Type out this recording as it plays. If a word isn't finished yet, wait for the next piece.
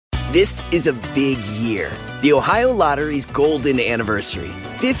This is a big year. The Ohio Lottery's golden anniversary.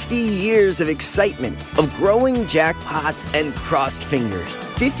 50 years of excitement, of growing jackpots and crossed fingers.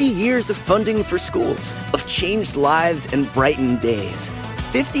 50 years of funding for schools, of changed lives and brightened days.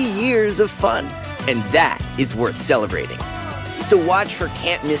 50 years of fun, and that is worth celebrating. So watch for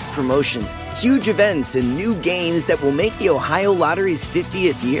can't-miss promotions, huge events, and new games that will make the Ohio Lottery's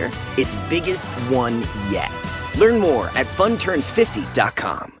 50th year its biggest one yet. Learn more at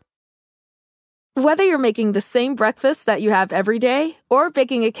funturns50.com. Whether you're making the same breakfast that you have every day or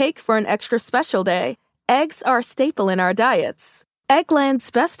baking a cake for an extra special day, eggs are a staple in our diets.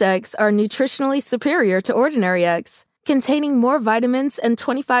 Eggland's Best Eggs are nutritionally superior to ordinary eggs, containing more vitamins and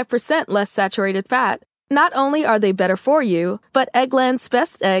 25% less saturated fat. Not only are they better for you, but Eggland's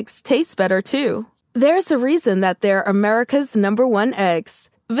Best Eggs taste better too. There's a reason that they're America's #1 eggs.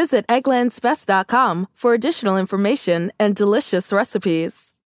 Visit egglandsbest.com for additional information and delicious recipes.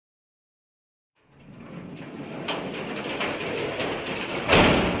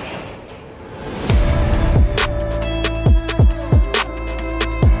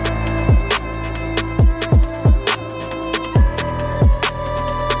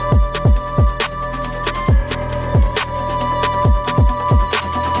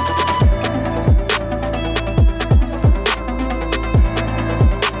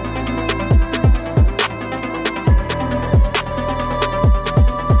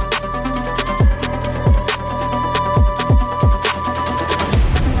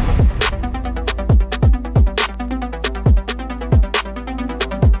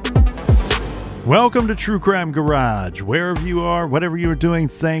 Welcome to True Crime Garage. Wherever you are, whatever you're doing,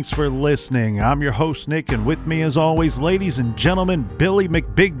 thanks for listening. I'm your host, Nick, and with me, as always, ladies and gentlemen, Billy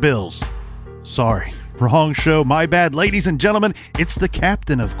McBigbills. Sorry, wrong show. My bad. Ladies and gentlemen, it's the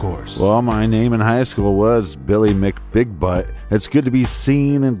captain, of course. Well, my name in high school was Billy McBigbutt. It's good to be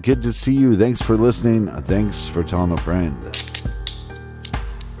seen and good to see you. Thanks for listening. Thanks for telling a friend.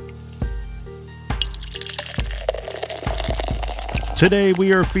 Today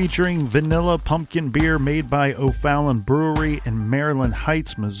we are featuring vanilla pumpkin beer made by O'Fallon Brewery in Maryland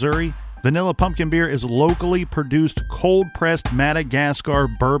Heights, Missouri. Vanilla pumpkin beer is locally produced cold-pressed Madagascar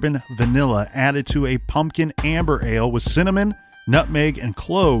bourbon vanilla added to a pumpkin amber ale with cinnamon, nutmeg, and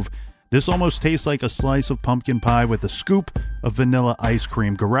clove. This almost tastes like a slice of pumpkin pie with a scoop of vanilla ice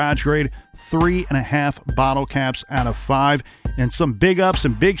cream. Garage grade, 3.5 bottle caps out of 5. And some big ups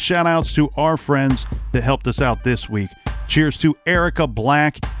and big shout outs to our friends that helped us out this week. Cheers to Erica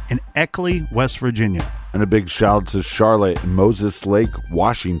Black in Eckley, West Virginia. And a big shout out to Charlotte in Moses Lake,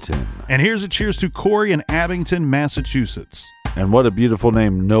 Washington. And here's a cheers to Corey in Abington, Massachusetts. And what a beautiful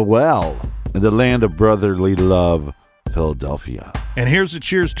name, Noel, in the land of brotherly love, Philadelphia. And here's a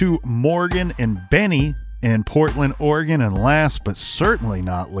cheers to Morgan and Benny in Portland, Oregon. And last but certainly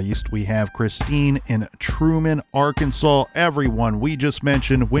not least, we have Christine in Truman, Arkansas. Everyone we just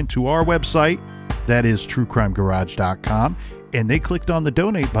mentioned went to our website. That is truecrimegarage.com. And they clicked on the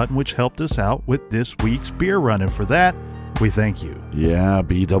donate button, which helped us out with this week's beer run. And for that, we thank you. Yeah,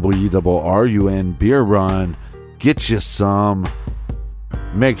 BWERRUN beer run. Get you some.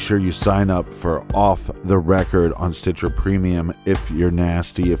 Make sure you sign up for Off the Record on Stitcher Premium if you're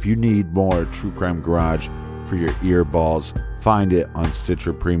nasty. If you need more True Crime Garage for your earballs, find it on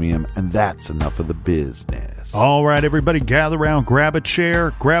Stitcher Premium. And that's enough of the business. All right, everybody, gather around, grab a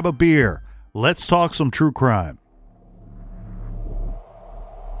chair, grab a beer. Let's talk some true crime.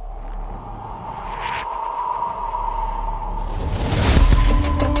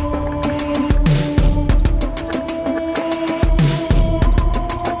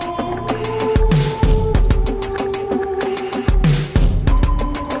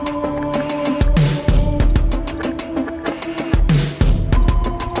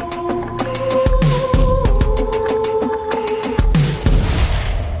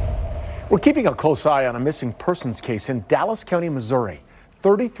 We're keeping a close eye on a missing persons case in Dallas County, Missouri.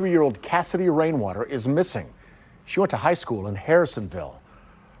 33-year-old Cassidy Rainwater is missing. She went to high school in Harrisonville.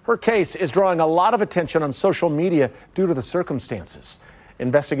 Her case is drawing a lot of attention on social media due to the circumstances.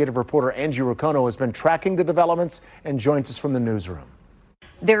 Investigative reporter Angie Rucono has been tracking the developments and joins us from the newsroom.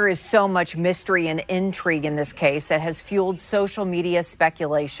 There is so much mystery and intrigue in this case that has fueled social media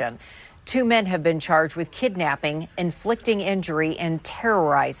speculation. 2 men have been charged with kidnapping, inflicting injury, and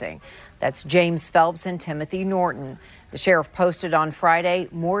terrorizing. That's James Phelps and Timothy Norton. The sheriff posted on Friday,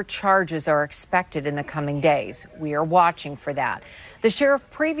 more charges are expected in the coming days. We are watching for that. The sheriff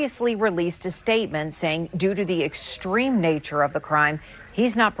previously released a statement saying due to the extreme nature of the crime,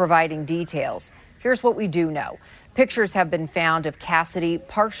 he's not providing details. Here's what we do know. Pictures have been found of Cassidy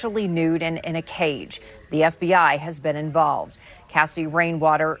partially nude and in a cage. The FBI has been involved. Cassidy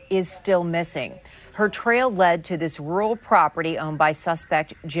Rainwater is still missing. Her trail led to this rural property owned by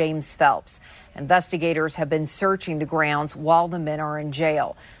suspect James Phelps. Investigators have been searching the grounds while the men are in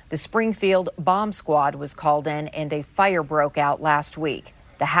jail. The Springfield bomb squad was called in and a fire broke out last week.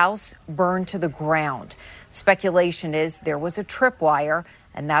 The house burned to the ground. Speculation is there was a tripwire,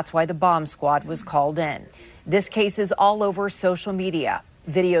 and that's why the bomb squad was called in. This case is all over social media.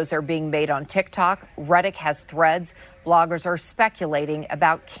 Videos are being made on TikTok. Reddit has threads. Bloggers are speculating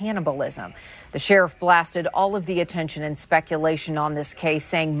about cannibalism. The sheriff blasted all of the attention and speculation on this case,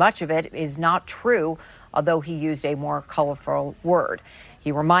 saying much of it is not true, although he used a more colorful word.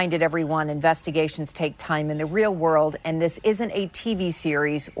 He reminded everyone investigations take time in the real world, and this isn't a TV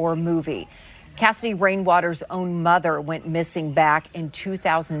series or movie. Cassidy Rainwater's own mother went missing back in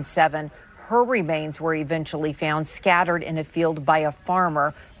 2007. Her remains were eventually found scattered in a field by a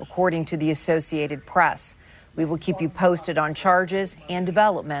farmer, according to the Associated Press. We will keep you posted on charges and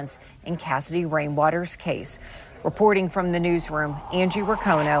developments in Cassidy Rainwater's case. Reporting from the newsroom, Angie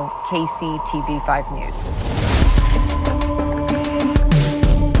Riccono, KCTV5 News.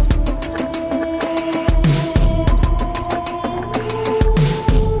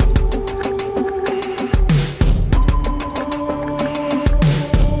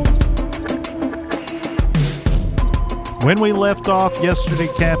 When we left off yesterday,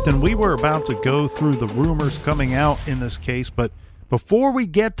 Captain, we were about to go through the rumors coming out in this case, but before we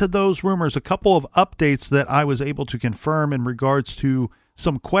get to those rumors, a couple of updates that I was able to confirm in regards to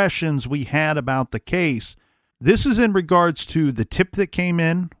some questions we had about the case. This is in regards to the tip that came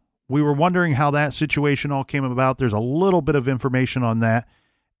in. We were wondering how that situation all came about. There's a little bit of information on that.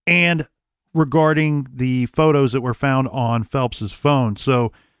 And regarding the photos that were found on Phelps's phone. So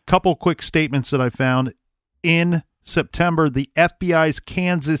a couple quick statements that I found. In September, the FBI's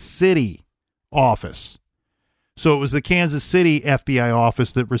Kansas City office. So it was the Kansas City FBI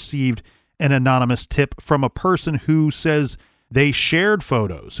office that received an anonymous tip from a person who says they shared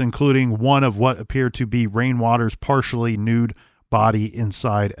photos, including one of what appeared to be Rainwater's partially nude body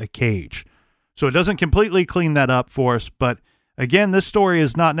inside a cage. So it doesn't completely clean that up for us, but again, this story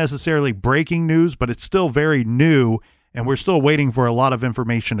is not necessarily breaking news, but it's still very new, and we're still waiting for a lot of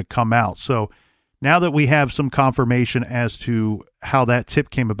information to come out. So now that we have some confirmation as to how that tip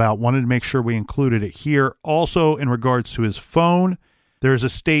came about, wanted to make sure we included it here. Also, in regards to his phone, there's a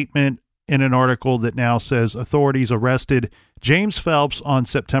statement in an article that now says authorities arrested James Phelps on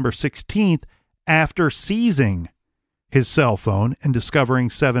September 16th after seizing his cell phone and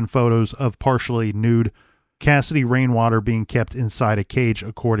discovering 7 photos of partially nude Cassidy Rainwater being kept inside a cage,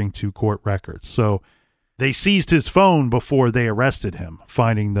 according to court records. So they seized his phone before they arrested him,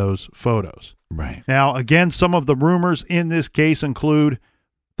 finding those photos. Right. Now, again, some of the rumors in this case include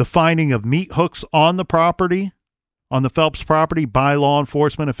the finding of meat hooks on the property, on the Phelps property by law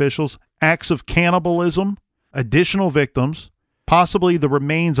enforcement officials, acts of cannibalism, additional victims, possibly the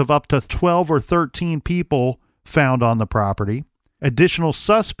remains of up to 12 or 13 people found on the property, additional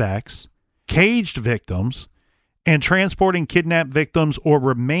suspects, caged victims, and transporting kidnapped victims or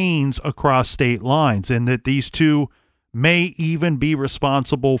remains across state lines, and that these two may even be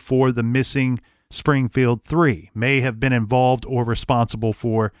responsible for the missing Springfield 3, may have been involved or responsible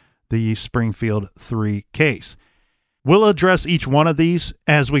for the Springfield 3 case. We'll address each one of these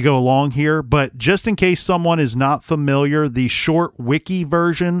as we go along here, but just in case someone is not familiar, the short wiki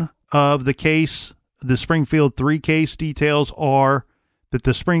version of the case, the Springfield 3 case, details are that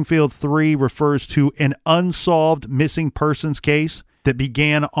the Springfield 3 refers to an unsolved missing persons case that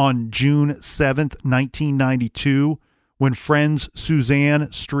began on June 7th, 1992, when friends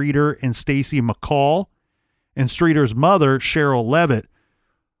Suzanne Streeter and Stacy McCall and Streeter's mother, Cheryl Levitt,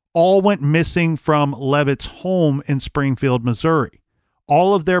 all went missing from Levitt's home in Springfield, Missouri.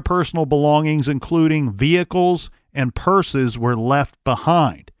 All of their personal belongings, including vehicles and purses, were left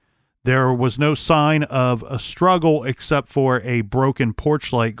behind. There was no sign of a struggle except for a broken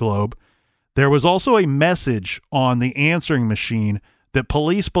porch light globe. There was also a message on the answering machine that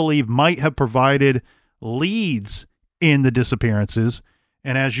police believe might have provided leads in the disappearances.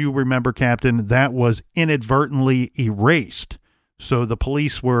 And as you remember, Captain, that was inadvertently erased. So the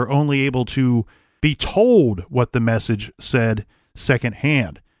police were only able to be told what the message said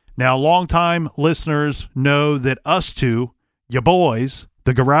secondhand. Now, longtime listeners know that us two, ya boys,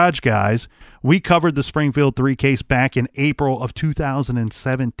 the Garage Guys, we covered the Springfield 3 case back in April of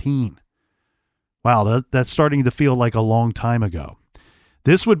 2017. Wow, that's starting to feel like a long time ago.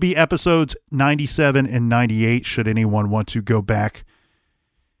 This would be episodes 97 and 98, should anyone want to go back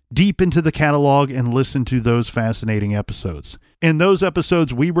deep into the catalog and listen to those fascinating episodes. In those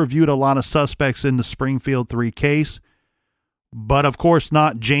episodes, we reviewed a lot of suspects in the Springfield 3 case. but of course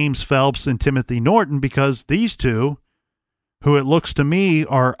not James Phelps and Timothy Norton, because these two, who it looks to me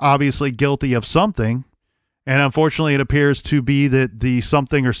are obviously guilty of something, and unfortunately it appears to be that the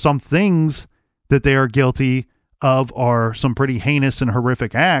something or some things that they are guilty of are some pretty heinous and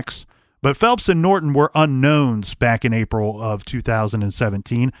horrific acts. But Phelps and Norton were unknowns back in April of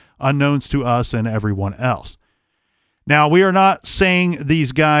 2017, unknowns to us and everyone else. Now, we are not saying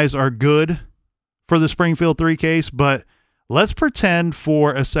these guys are good for the Springfield 3 case, but let's pretend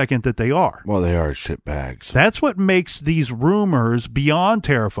for a second that they are. Well, they are shitbags. That's what makes these rumors beyond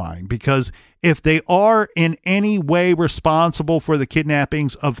terrifying, because if they are in any way responsible for the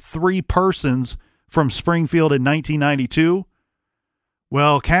kidnappings of 3 persons from Springfield in 1992,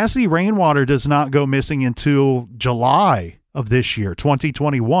 well, Cassidy Rainwater does not go missing until July of this year,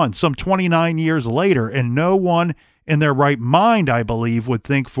 2021, some 29 years later, and no one in their right mind, I believe, would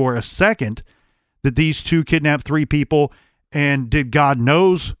think for a second that these two kidnapped 3 people and did God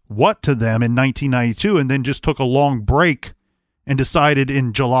knows what to them in 1992, and then just took a long break and decided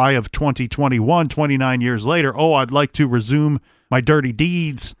in July of 2021, 29 years later, oh, I'd like to resume my dirty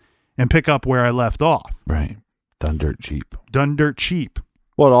deeds and pick up where I left off. Right. Done dirt cheap. Done dirt cheap.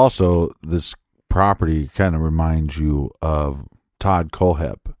 Well, also, this property kind of reminds you of Todd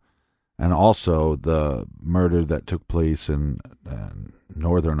Kohlhepp, and also the murder that took place in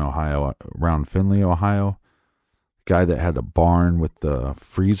northern Ohio, around Findlay, Ohio. Guy that had a barn with the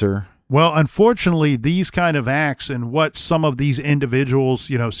freezer. Well, unfortunately, these kind of acts and what some of these individuals,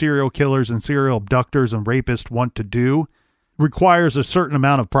 serial killers and serial abductors and rapists want to do requires a certain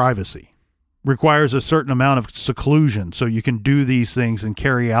amount of privacy, requires a certain amount of seclusion, so you can do these things and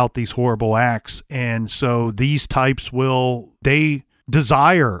carry out these horrible acts. And so these types they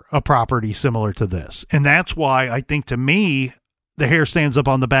desire a property similar to this. And that's why I think, to me, the hair stands up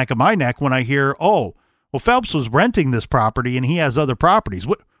on the back of my neck when I hear, oh, well, Phelps was renting this property and he has other properties.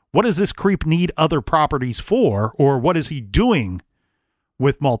 What does this creep need other properties for? Or what is he doing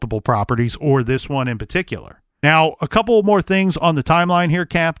with multiple properties, or this one in particular? Now, a couple more things on the timeline here,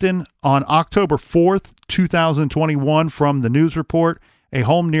 Captain. On October 4th, 2021, from the news report, a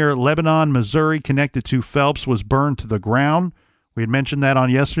home near Lebanon, Missouri, connected to Phelps was burned to the ground. We had mentioned that on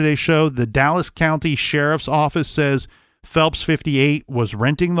yesterday's show. The Dallas County Sheriff's Office says Phelps, 58, was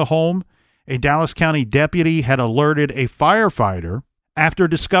renting the home. A Dallas County deputy had alerted a firefighter after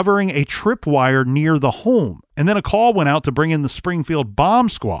discovering a tripwire near the home, and then a call went out to bring in the Springfield bomb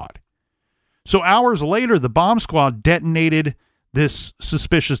squad. So hours later, the bomb squad detonated this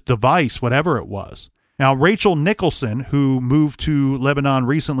suspicious device, whatever it was. Now, Rachel Nicholson, who moved to Lebanon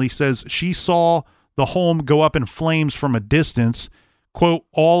recently, says she saw the home go up in flames from a distance. Quote,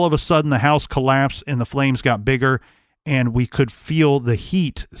 all of a sudden the house collapsed and the flames got bigger, and we could feel the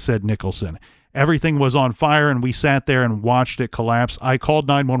heat, said Nicholson. Everything was on fire, and we sat there and watched it collapse. I called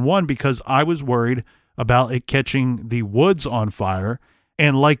 911 because I was worried about it catching the woods on fire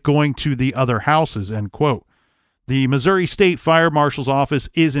and like going to the other houses, end quote. The Missouri State Fire Marshal's office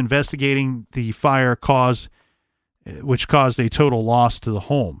is investigating the fire which caused a total loss to the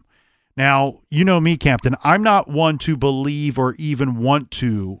home. Now, you know me, Captain. I'm not one to believe or even want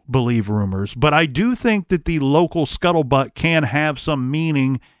to believe rumors, but I do think that the local scuttlebutt can have some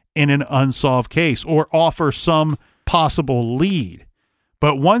meaning in an unsolved case or offer some possible lead.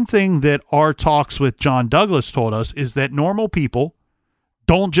 But one thing that our talks with John Douglas told us is that normal people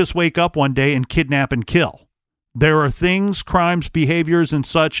don't just wake up one day and kidnap and kill. There are things, crimes, behaviors, and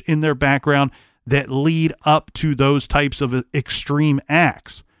such in their background that lead up to those types of extreme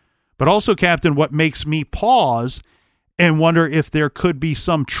acts. But also, Captain, what makes me pause and wonder if there could be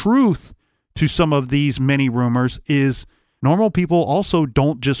some truth to some of these many rumors is normal people also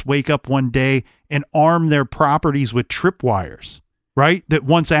don't just wake up one day and arm their properties with tripwires, right? That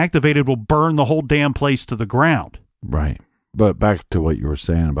once activated will burn the whole damn place to the ground. Right. But back to what you were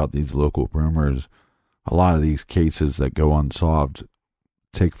saying about these local rumors, a lot of these cases that go unsolved,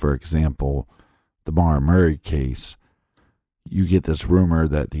 take, for example, the Maura Murray case. You get this rumor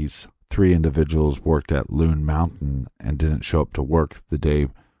that these 3 individuals worked at Loon Mountain and didn't show up to work the day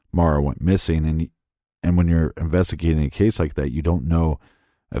Maura went missing. And when you're investigating a case like that, you don't know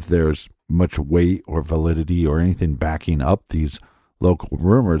if there's much weight or validity or anything backing up these local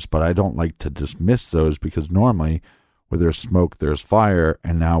rumors. But I don't like to dismiss those, because normally where there's smoke, there's fire.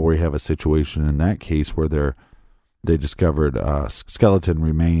 And now we have a situation in that case where they discovered skeleton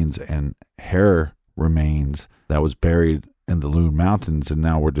remains and hair remains that was buried in the Loon Mountains, and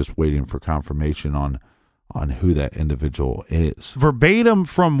now we're just waiting for confirmation on who that individual is. Verbatim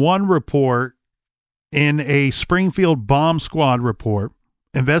from one report in a Springfield bomb squad report,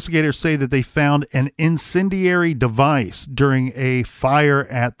 investigators say that they found an incendiary device during a fire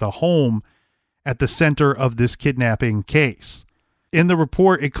at the home at the center of this kidnapping case. In the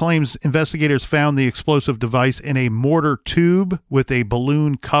report, it claims investigators found the explosive device in a mortar tube with a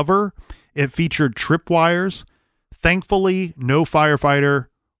balloon cover. It featured tripwires. Thankfully, no firefighter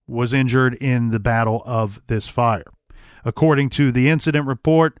was injured in the battle of this fire. According to the incident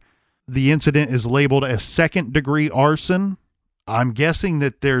report, the incident is labeled as second-degree arson. I'm guessing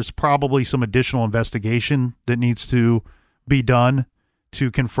that there's probably some additional investigation that needs to be done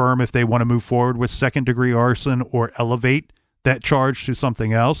to confirm if they want to move forward with second-degree arson or elevate that charge to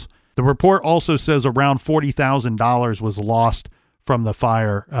something else. The report also says around $40,000 was lost from the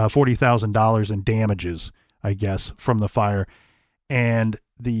fire, $40,000 in damages, I guess, from the fire. And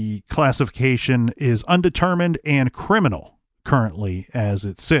the classification is undetermined and criminal currently as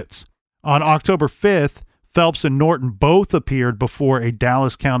it sits. On October 5th, Phelps and Norton both appeared before a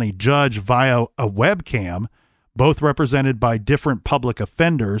Dallas County judge via a webcam, both represented by different public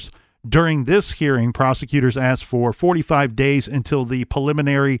offenders. During this hearing, prosecutors asked for 45 days until the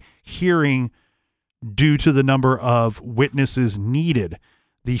preliminary hearing due to the number of witnesses needed.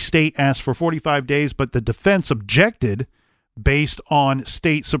 The state asked for 45 days, but the defense objected based on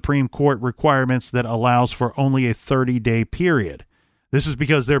state Supreme Court requirements that allows for only a 30-day period. This is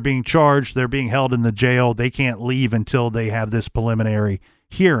because they're being charged, they're being held in the jail, they can't leave until they have this preliminary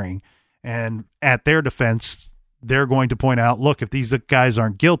hearing. And at their defense, they're going to point out, look, if these guys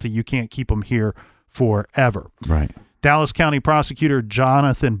aren't guilty, you can't keep them here forever. Right. Dallas County Prosecutor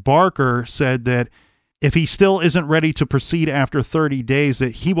Jonathan Barker said that if he still isn't ready to proceed after 30 days,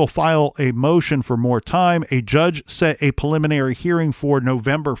 that he will file a motion for more time. A judge set a preliminary hearing for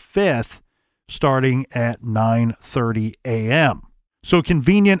November 5th, starting at 9:30 a.m. So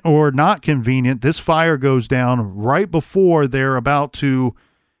convenient or not convenient, this fire goes down right before they're about to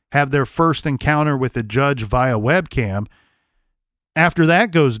have their first encounter with the judge via webcam. After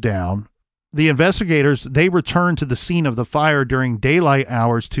that goes down, the investigators, they return to the scene of the fire during daylight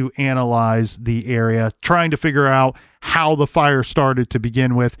hours to analyze the area, trying to figure out how the fire started to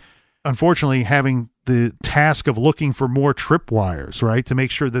begin with. Unfortunately, having the task of looking for more tripwires, right, to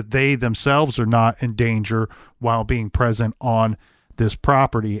make sure that they themselves are not in danger while being present on this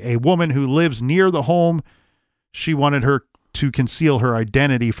property. A woman who lives near the home, she wanted her to conceal her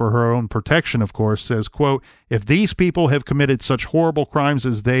identity for her own protection, of course, says, quote, "If these people have committed such horrible crimes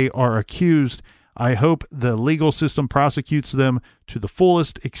as they are accused, I hope the legal system prosecutes them to the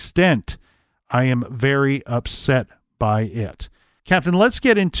fullest extent. I am very upset by it." Captain, let's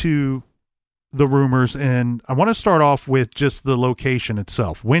get into the rumors, and I want to start off with just the location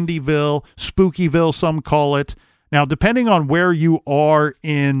itself. Windyville, Spookyville, some call it. Now, depending on where you are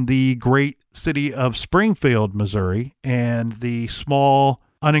in the great city of Springfield, Missouri, and the small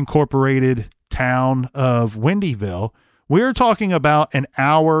unincorporated town of Windyville, we're talking about an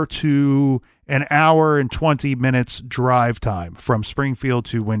hour to an hour and 20 minutes drive time from Springfield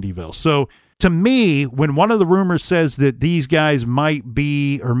to Windyville. So to me, when one of the rumors says that these guys might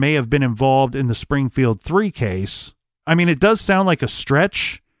be or may have been involved in the Springfield 3 case, I mean, it does sound like a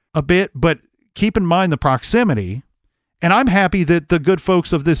stretch a bit, but keep in mind the proximity. And I'm happy that the good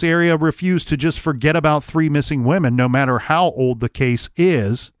folks of this area refuse to just forget about 3 missing women, no matter how old the case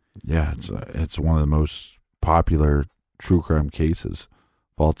is. Yeah, it's one of the most popular true crime cases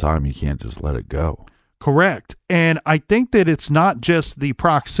of all time. You can't just let it go. Correct. And I think that it's not just the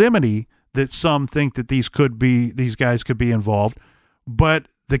proximity that some think that these guys could be involved, but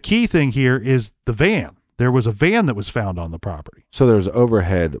the key thing here is the van. There was a van that was found on the property. So there's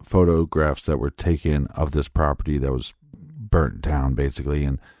overhead photographs that were taken of this property that was burnt down, basically,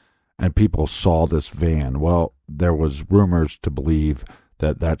 and people saw this van. Well, there was rumors to believe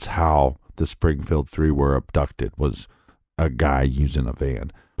that that's how the Springfield 3 were abducted, was a guy using a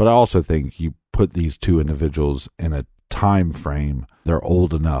van. But I also think you put these 2 individuals in a time frame, they're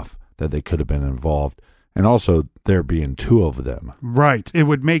old enough that they could have been involved. And also, there being 2 of them. Right. It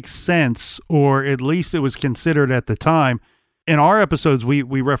would make sense, or at least it was considered at the time. In our episodes, we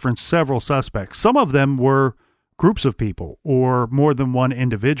referenced several suspects. Some of them were groups of people or more than one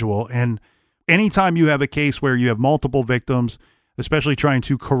individual. And anytime you have a case where you have multiple victims, especially trying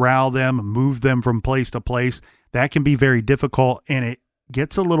to corral them, move them from place to place, that can be very difficult. And it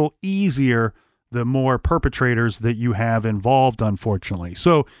gets a little easier the more perpetrators that you have involved, unfortunately.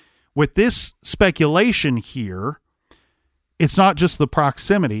 So with this speculation here, it's not just the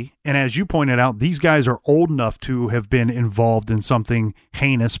proximity. And as you pointed out, these guys are old enough to have been involved in something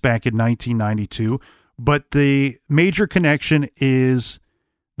heinous back in 1992. But the major connection is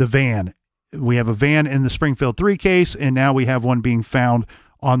the van. We have a van in the Springfield 3 case, and now we have one being found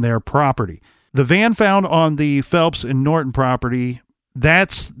on their property. The van found on the Phelps and Norton property,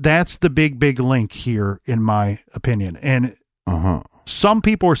 that's the big link here, in my opinion. And some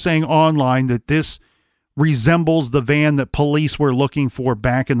people are saying online that this resembles the van that police were looking for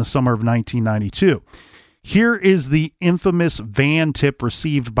back in the summer of 1992. Here is the infamous van tip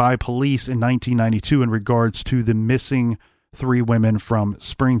received by police in 1992 in regards to the missing 3 women from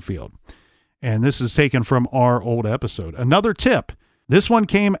Springfield. And this is taken from our old episode. Another tip. This one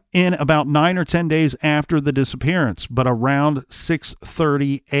came in about 9 or 10 days after the disappearance, but around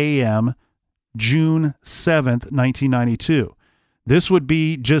 6:30 a.m., June 7th, 1992. This would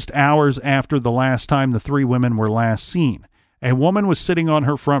be just hours after the last time the 3 women were last seen. A woman was sitting on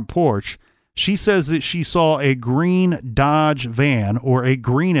her front porch. She says that she saw a green Dodge van, or a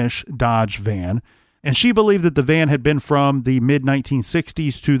greenish Dodge van, and she believed that the van had been from the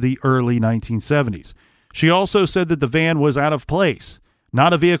mid-1960s to the early 1970s. She also said that the van was out of place,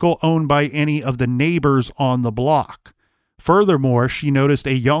 not a vehicle owned by any of the neighbors on the block. Furthermore, she noticed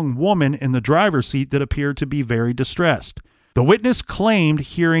a young woman in the driver's seat that appeared to be very distressed. The witness claimed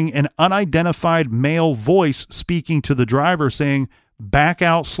hearing an unidentified male voice speaking to the driver saying, "Back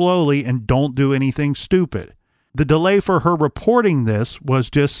out slowly and don't do anything stupid." The delay for her reporting this was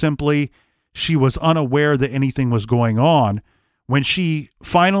just simply she was unaware that anything was going on. When she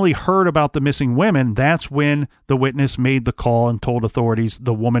finally heard about the missing women, that's when the witness made the call and told authorities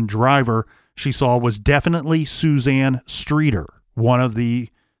the woman driver she saw was definitely Suzanne Streeter, one of the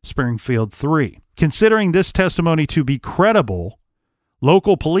Springfield 3. Considering this testimony to be credible,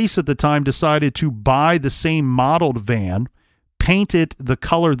 local police at the time decided to buy the same modeled van, paint it the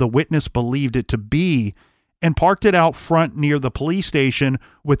color the witness believed it to be, and parked it out front near the police station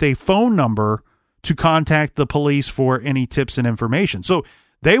with a phone number to contact the police for any tips and information. So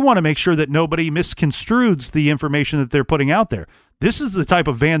they want to make sure that nobody misconstrues the information that they're putting out there. This is the type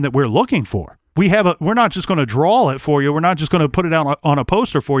of van that we're looking for. We're not just going to draw it for you. We're not just going to put it out on a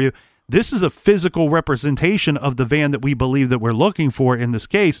poster for you. This is a physical representation of the van that we believe that we're looking for in this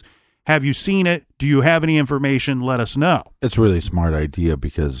case. Have you seen it? Do you have any information? Let us know. It's a really smart idea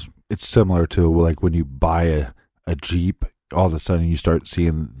because it's similar to like when you buy a Jeep, all of a sudden you start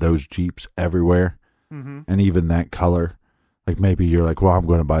seeing those Jeeps everywhere, and even that color. Like maybe you're like, well, I'm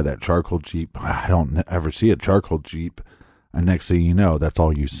going to buy that charcoal Jeep. I don't ever see a charcoal Jeep. And next thing you know, that's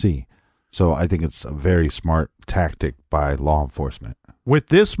all you see. So I think it's a very smart tactic by law enforcement. With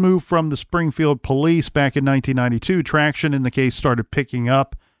this move from the Springfield police back in 1992, traction in the case started picking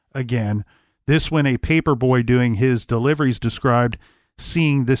up again. This when a paperboy doing his deliveries described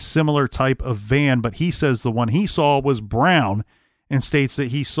seeing this similar type of van, but he says the one he saw was brown and states that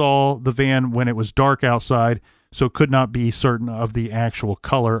he saw the van when it was dark outside, so could not be certain of the actual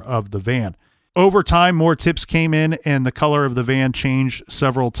color of the van. Over time, more tips came in and the color of the van changed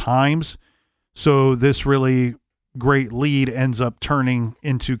several times. So this really great lead ends up turning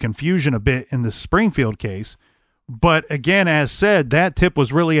into confusion a bit in the Springfield case. But again, as said, that tip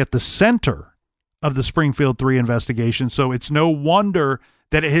was really at the center of the Springfield 3 investigation. So it's no wonder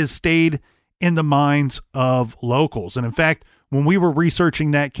that it has stayed in the minds of locals. And in fact, when we were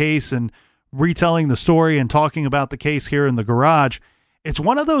researching that case and retelling the story and talking about the case here in the garage, it's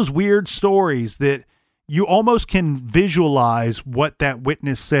one of those weird stories that you almost can visualize what that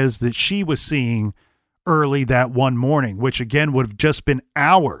witness says that she was seeing early that one morning, which again would have just been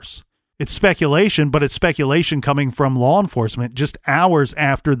hours. It's speculation, but it's speculation coming from law enforcement just hours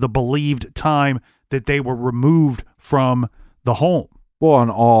after the believed time that they were removed from the home. Well,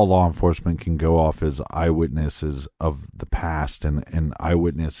 and all law enforcement can go off as eyewitnesses of the past and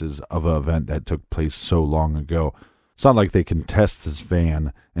eyewitnesses of an event that took place so long ago. It's not like they can test this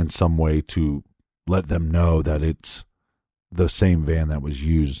van in some way to let them know that it's the same van that was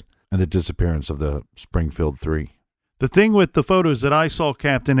used in the disappearance of the Springfield 3. The thing with the photos that I saw,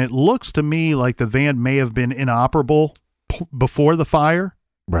 Captain, it looks to me like the van may have been inoperable before the fire.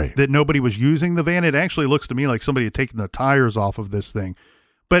 Right. That nobody was using the van. It actually looks to me like somebody had taken the tires off of this thing.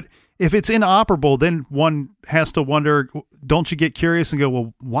 But if it's inoperable, then one has to wonder, don't you get curious and go,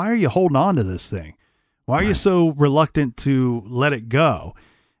 well, why are you holding on to this thing? Why are you so reluctant to let it go?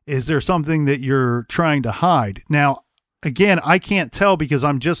 Is there something that you're trying to hide? Now, again, I can't tell because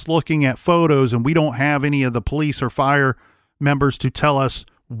I'm just looking at photos and we don't have any of the police or fire members to tell us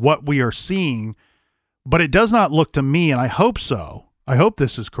what we are seeing. But it does not look to me, and I hope so, I hope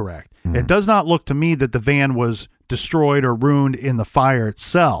this is correct. Mm-hmm. It does not look to me that the van was destroyed or ruined in the fire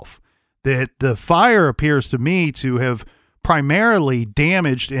itself. That the fire appears to me to have primarily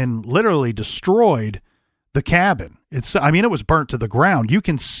damaged and literally destroyed the cabin. It was burnt to the ground. You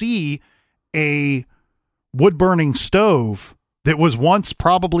can see a wood-burning stove that was once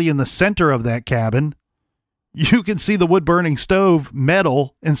probably in the center of that cabin. You can see the wood-burning stove,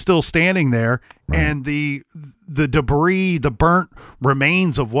 metal, and still standing there, right. And the debris, the burnt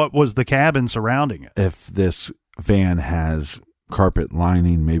remains of what was the cabin surrounding it. If this van has carpet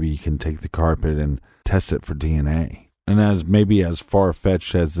lining, maybe you can take the carpet and test it for DNA. And as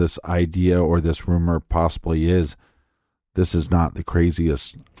far-fetched as this idea or this rumor possibly is, this is not the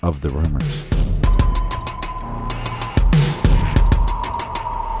craziest of the rumors.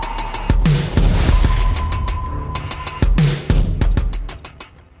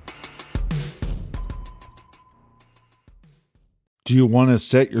 Do you want to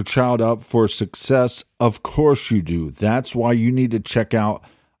set your child up for success? Of course you do. That's why you need to check out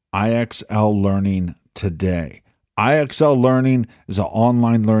IXL Learning today. IXL Learning is an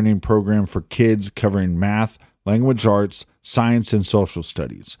online learning program for kids covering math, language arts, science, and social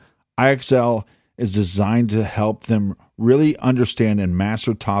studies. IXL is designed to help them really understand and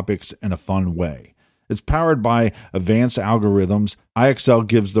master topics in a fun way. It's powered by advanced algorithms. IXL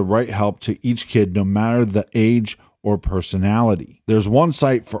gives the right help to each kid no matter the age or personality. There's one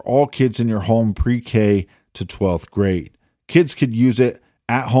site for all kids in your home pre-K to 12th grade. Kids could use it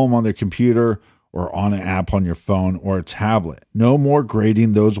at home on their computer or on an app on your phone or a tablet. No more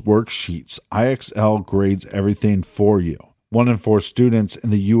grading those worksheets. IXL grades everything for you. 1 in 4 students in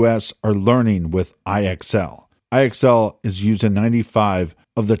the U.S. are learning with IXL. IXL is used in 95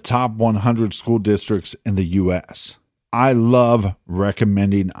 of the top 100 school districts in the U.S. I love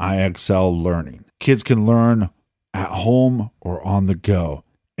recommending IXL Learning. Kids can learn at home or on the go.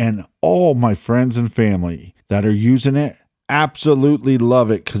 And all my friends and family that are using it absolutely love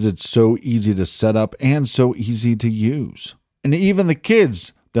it because it's so easy to set up and so easy to use. And even the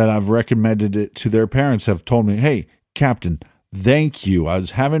kids that I've recommended it to their parents have told me, hey, Captain, thank you. I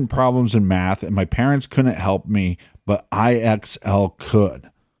was having problems in math and my parents couldn't help me, but IXL could.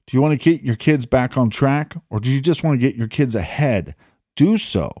 Do you want to get your kids back on track or do you just want to get your kids ahead? Do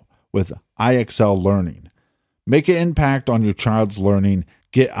so with IXL Learning. Make an impact on your child's learning.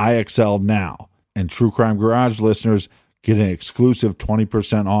 Get IXL now. And True Crime Garage listeners get an exclusive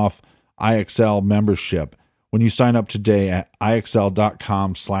 20% off IXL membership when you sign up today at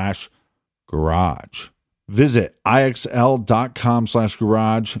IXL.com/garage. Visit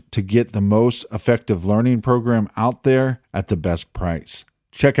IXL.com/garage to get the most effective learning program out there at the best price.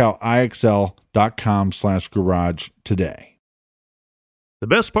 Check out IXL.com/garage today. The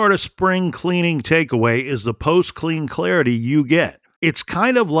best part of spring cleaning takeaway is the post-clean clarity you get. It's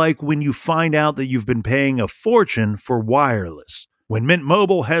kind of like when you find out that you've been paying a fortune for wireless. When Mint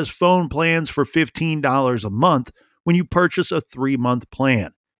Mobile has phone plans for $15 a month when you purchase a 3-month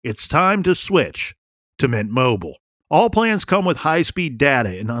plan. It's time to switch to Mint Mobile. All plans come with high-speed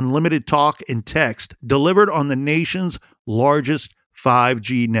data and unlimited talk and text delivered on the nation's largest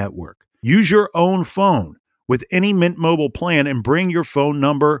 5G network. Use your own phone with any Mint Mobile plan and bring your phone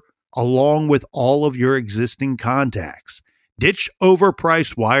number along with all of your existing contacts. Ditch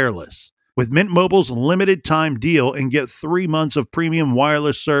overpriced wireless with Mint Mobile's limited time deal and get 3 months of premium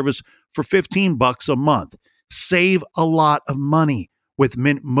wireless service for $15 a month. Save a lot of money with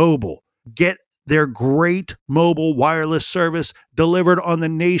Mint Mobile. Get their great mobile wireless service delivered on the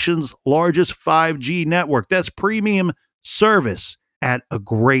nation's largest 5G network. That's premium service at a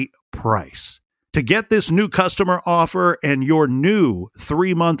great price. To get this new customer offer and your new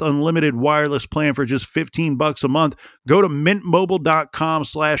 3-month unlimited wireless plan for just $15 a month, go to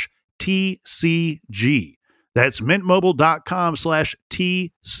mintmobile.com/TCG. That's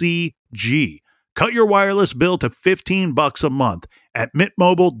mintmobile.com/TCG. Cut your wireless bill to $15 a month at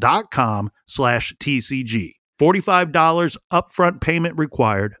mintmobile.com/TCG. $45 upfront payment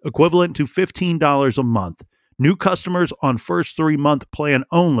required, equivalent to $15 a month. New customers on first 3-month plan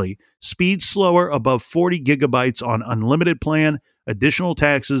only. Speed slower above 40 gigabytes on unlimited plan. Additional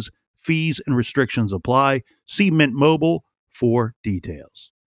taxes, fees, and restrictions apply. See Mint Mobile for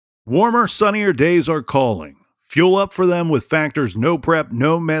details. Warmer, sunnier days are calling. Fuel up for them with Factor's no prep,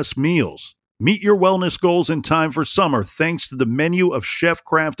 no mess meals. Meet your wellness goals in time for summer thanks to the menu of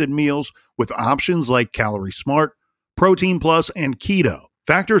chef-crafted meals with options like Calorie Smart, Protein Plus, and Keto.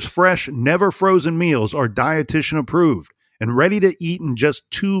 Factor's fresh, never frozen meals are dietitian approved and ready to eat in just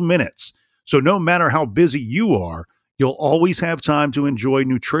 2 minutes. So no matter how busy you are, you'll always have time to enjoy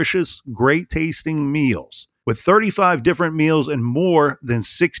nutritious, great tasting meals. With 35 different meals and more than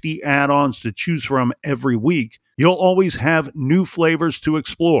 60 add-ons to choose from every week, you'll always have new flavors to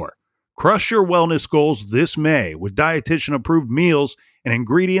explore. Crush your wellness goals this May with dietitian approved meals and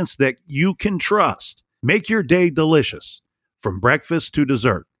ingredients that you can trust. Make your day delicious. From breakfast to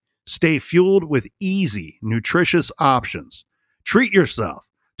dessert, Stay fueled with easy, nutritious options. Treat yourself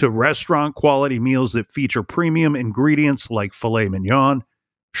to restaurant-quality meals that feature premium ingredients like filet mignon,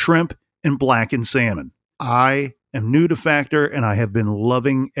 shrimp, and blackened salmon. I am new to Factor, and I have been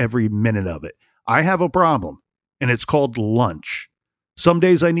loving every minute of it. I have a problem, and it's called lunch. Some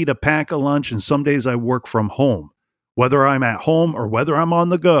days I need to pack a lunch, and some days I work from home. Whether I'm at home or whether I'm on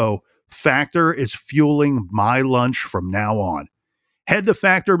the go, Factor is fueling my lunch from now on. Head to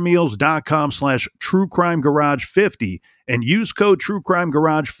factormeals.com/truecrimegarage50 and use code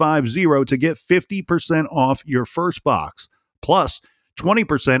truecrimegarage50 to get 50% off your first box, plus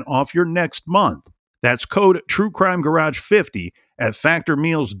 20% off your next month. That's code truecrimegarage50 at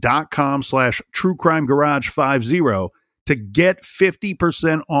factormeals.com/truecrimegarage50 to get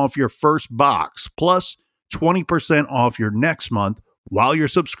 50% off your first box, plus 20% off your next month while your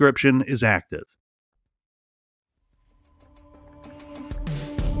subscription is active.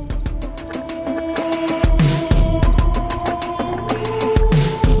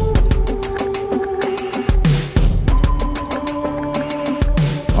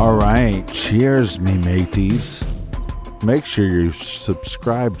 All right, cheers, me mateys. Make sure you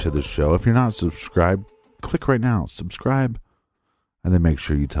subscribe to the show. If you're not subscribed, click right now, subscribe, and then make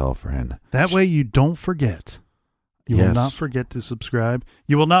sure you tell a friend. That way you don't forget. You will not forget to subscribe.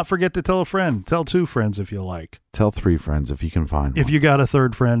 You will not forget to tell a friend. Tell 2 friends if you like. Tell 3 friends if you can find one. If you got a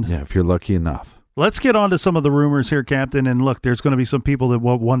 3rd friend. Yeah, if you're lucky enough. Let's get on to some of the rumors here, Captain. And look, there's going to be some people that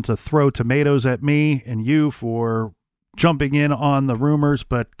will want to throw tomatoes at me and you for jumping in on the rumors,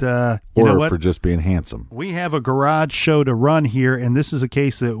 but you know what? For just being handsome. We have a garage show to run here, and this is a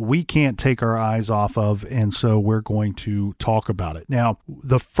case that we can't take our eyes off of, and so we're going to talk about it. Now,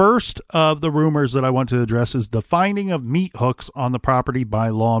 the first of the rumors that I want to address is the finding of meat hooks on the property by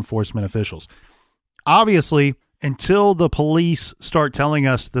law enforcement officials. Obviously, until the police start telling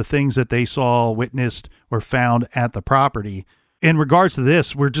us the things that they saw, witnessed, or found at the property, in regards to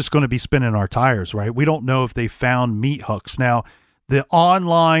this, we're just going to be spinning our tires, right? We don't know if they found meat hooks. Now, the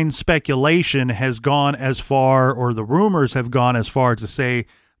online speculation has gone as far, or the rumors have gone as far to say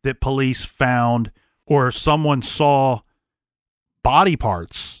that police found or someone saw body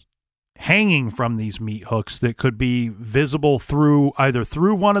parts hanging from these meat hooks that could be visible through either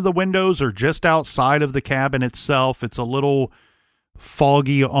through one of the windows or just outside of the cabin itself. It's a little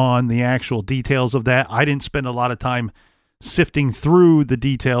foggy on the actual details of that. I didn't spend a lot of time sifting through the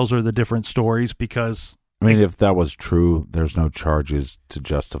details or the different stories because, I mean, if that was true, there's no charges to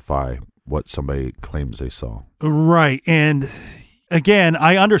justify what somebody claims they saw. Right. And again,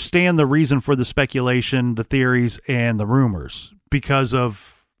 I understand the reason for the speculation, the theories, and the rumors because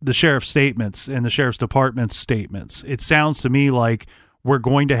of the sheriff's statements and the sheriff's department's statements. It sounds to me like we're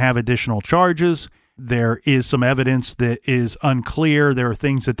going to have additional charges. There is some evidence that is unclear. There are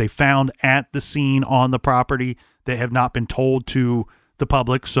things that they found at the scene on the property that have not been told to the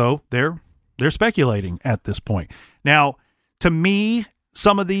public, so they're speculating at this point. Now, to me,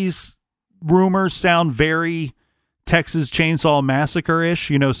 some of these rumors sound very Texas Chainsaw Massacre-ish,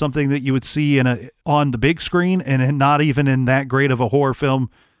 you know, something that you would see on the big screen and not even in that great of a horror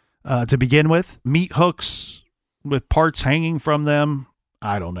film to begin with. Meat hooks with parts hanging from them,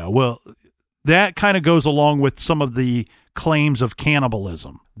 I don't know. Well, that kind of goes along with some of the claims of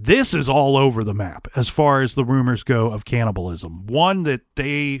cannibalism. This is all over the map as far as the rumors go of cannibalism. One,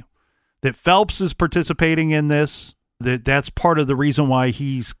 that Phelps is participating in this, that's part of the reason why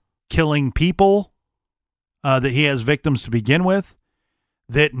he's killing people, that he has victims to begin with,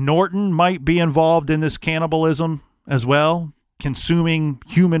 that Norton might be involved in this cannibalism as well, consuming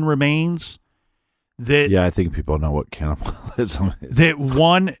human remains. Yeah, I think people know what cannibalism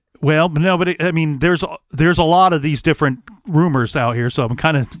is. Well, no, but there's a lot of these different rumors out here, so I'm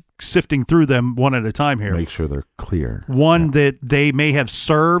kind of sifting through them one at a time here. Make sure they're clear. One, that they may have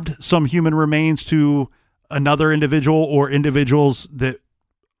served some human remains to another individual or individuals that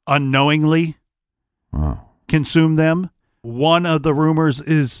unknowingly consume them. One of the rumors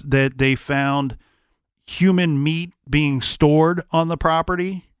is that they found human meat being stored on the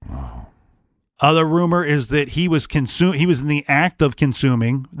property. Other rumor is that he was in the act of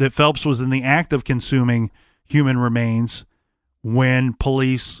consuming, that Phelps was in the act of consuming human remains when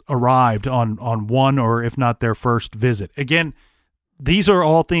police arrived on one or if not their first visit. Again, these are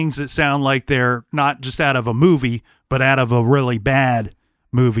all things that sound like they're not just out of a movie, but out of a really bad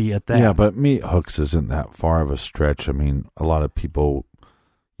movie at that. Yeah, but meat hooks isn't that far of a stretch. I mean, a lot of people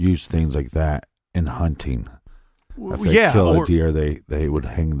use things like that in hunting. If they kill a deer, they would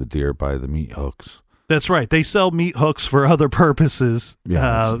hang the deer by the meat hooks. That's right. They sell meat hooks for other purposes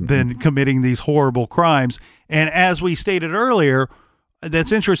than committing these horrible crimes. And as we stated earlier,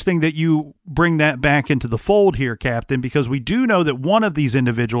 That's interesting that you bring that back into the fold here, Captain, because we do know that one of these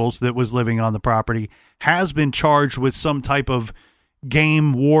individuals that was living on the property has been charged with some type of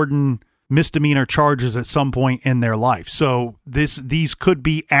game warden misdemeanor charges at some point in their life. So these could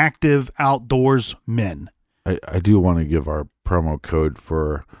be active outdoors men. I do want to give our promo code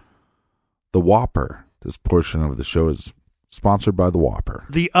for the Whopper. This portion of the show is sponsored by the Whopper.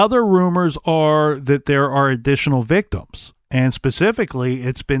 The other rumors are that there are additional victims. And specifically,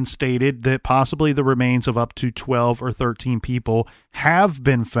 it's been stated that possibly the remains of up to 12 or 13 people have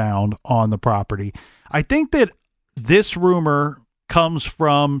been found on the property. I think that this rumor comes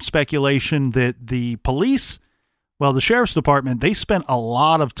from speculation that the police, well, the sheriff's department, they spent a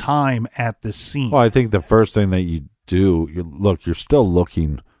lot of time at this scene. Well, I think the first thing that you do, you're still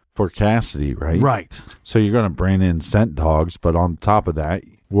looking for Cassidy, right? Right. So you're going to bring in scent dogs, but on top of that,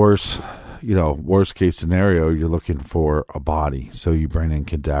 worst case scenario, you're looking for a body. So you bring in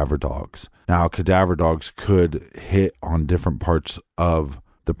cadaver dogs. Now, cadaver dogs could hit on different parts of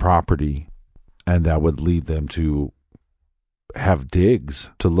the property, and that would lead them to have digs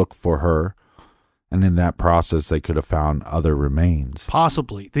to look for her. And in that process, they could have found other remains.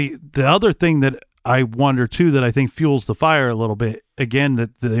 Possibly. The other thing that I wonder, too, that I think fuels the fire a little bit, again,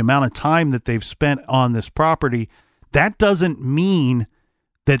 that the amount of time that they've spent on this property, that doesn't mean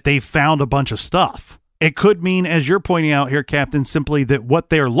that they found a bunch of stuff. It could mean, as you're pointing out here, Captain, simply that what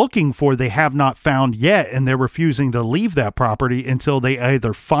they're looking for, they have not found yet, and they're refusing to leave that property until they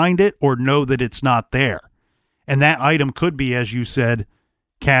either find it or know that it's not there. And that item could be, as you said,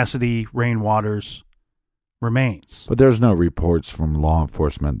 Cassidy Rainwater's remains. But there's no reports from law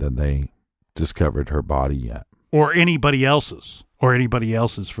enforcement that they discovered her body yet. Or anybody else's for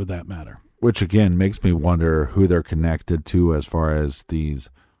that matter. Which, again, makes me wonder who they're connected to as far as the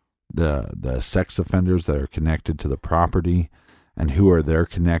sex offenders that are connected to the property, and who are their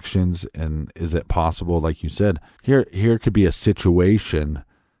connections. And is it possible, like you said, here could be a situation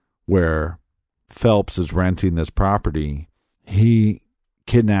where Phelps is renting this property. He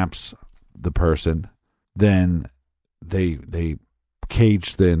kidnaps the person, then they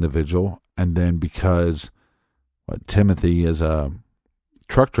cage the individual, and then because Timothy is a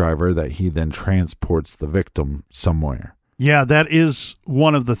truck driver, that he then transports the victim somewhere. Yeah, that is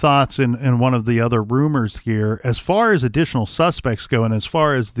one of the thoughts and one of the other rumors here. As far as additional suspects go, and as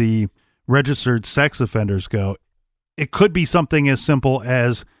far as the registered sex offenders go, it could be something as simple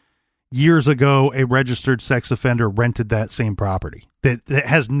as years ago a registered sex offender rented that same property. That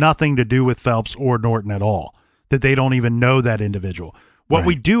has nothing to do with Phelps or Norton at all. That they don't even know that individual. What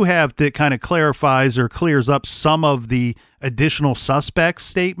we do have that kind of clarifies or clears up some of the additional suspects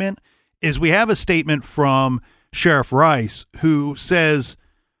statement is we have a statement from Sheriff Rice who says,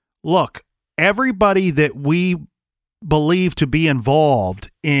 look, everybody that we believe to be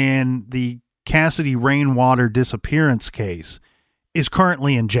involved in the Cassidy Rainwater disappearance case is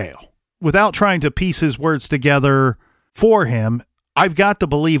currently in jail. Without trying to piece his words together for him, I've got to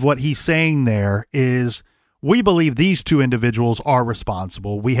believe what he's saying there is, we believe these two individuals are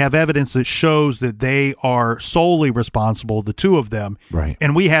responsible. We have evidence that shows that they are solely responsible, the two of them. Right.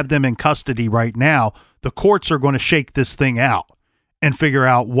 And we have them in custody right now. The courts are going to shake this thing out and figure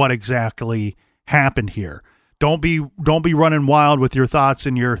out what exactly happened here. Don't be running wild with your thoughts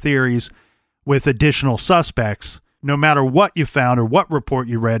and your theories with additional suspects, no matter what you found or what report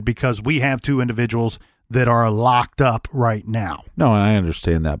you read, because we have two individuals that are locked up right now. No, and I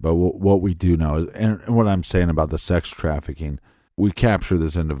understand that, but what we do know is, and what I'm saying about the sex trafficking, we capture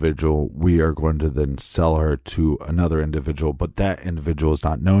this individual, we are going to then sell her to another individual, but that individual is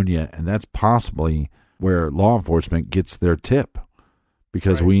not known yet, and that's possibly where law enforcement gets their tip,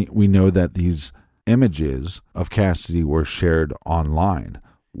 because we know that these images of Cassidy were shared online.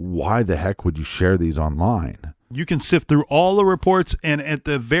 Why the heck would you share these online? You can sift through all the reports, and at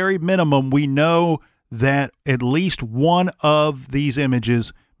the very minimum, we know that at least one of these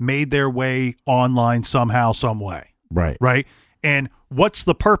images made their way online somehow, some way. Right. Right. And what's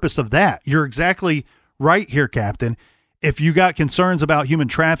the purpose of that? You're exactly right here, Captain. If you got concerns about human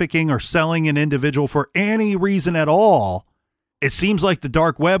trafficking or selling an individual for any reason at all, it seems like the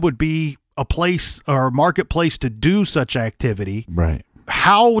dark web would be a place or a marketplace to do such activity. Right.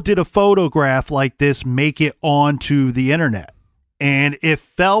 How did a photograph like this make it onto the internet? And if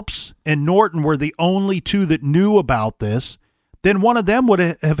Phelps and Norton were the only two that knew about this, then one of them would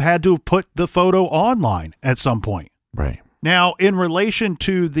have had to have put the photo online at some point. Right. Now, in relation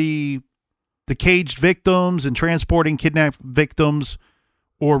to the caged victims and transporting kidnapped victims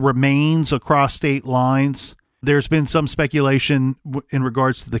or remains across state lines, there's been some speculation in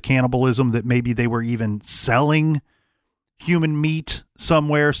regards to the cannibalism that maybe they were even selling human meat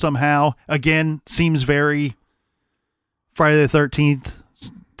somewhere, somehow. Again, seems very Friday the 13th,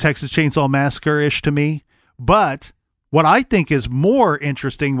 Texas Chainsaw Massacre-ish to me. But what I think is more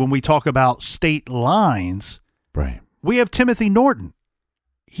interesting when we talk about state lines, Right. we have Timothy Norton.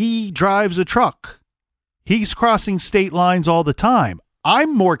 He drives a truck. He's crossing state lines all the time.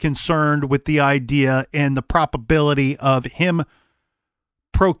 I'm more concerned with the idea and the probability of him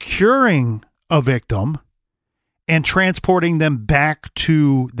procuring a victim and transporting them back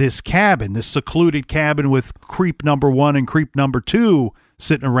to this cabin, this secluded cabin with creep number 1 and creep number 2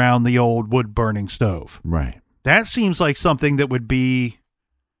 sitting around the old wood-burning stove. Right. That seems like something that would be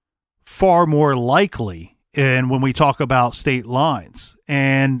far more likely. And when we talk about state lines,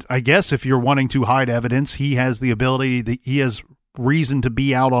 and I guess if you're wanting to hide evidence, he has the ability, he has reason to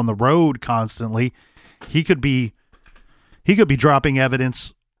be out on the road constantly. He could be dropping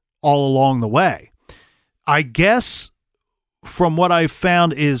evidence all along the way. I guess from what I've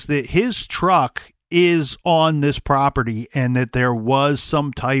found is that his truck is on this property and that there was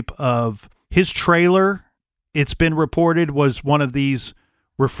some type of his trailer. It's been reported was one of these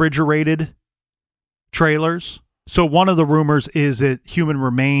refrigerated trailers. So one of the rumors is that human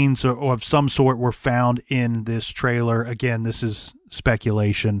remains or of some sort were found in this trailer. Again, this is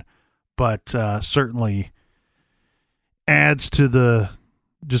speculation, but certainly adds to the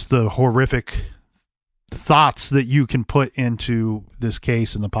horrific thoughts that you can put into this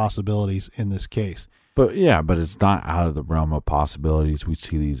case and the possibilities in this case. But it's not out of the realm of possibilities. We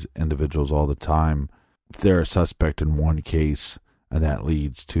see these individuals all the time. They're a suspect in one case, and that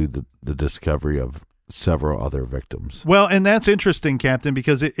leads to the discovery of several other victims. Well, and that's interesting, Captain,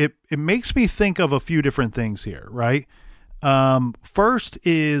 because it makes me think of a few different things here, right? First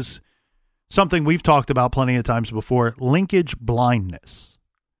is something we've talked about plenty of times before, linkage blindness,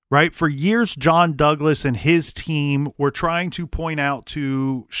 right? For years, John Douglas and his team were trying to point out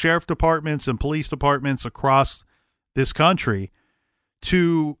to sheriff departments and police departments across this country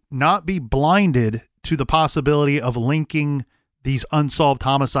to not be blinded to the possibility of linking these unsolved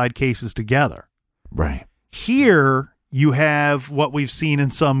homicide cases together. Right. Here, you have what we've seen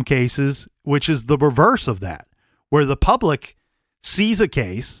in some cases, which is the reverse of that, where the public sees a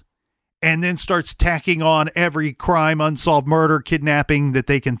case and then starts tacking on every crime, unsolved murder, kidnapping that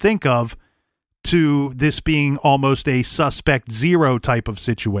they can think of to this being almost a suspect zero type of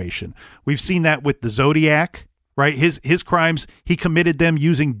situation. We've seen that with the Zodiac, right? His crimes, he committed them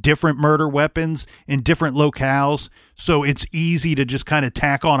using different murder weapons in different locales. So it's easy to just kind of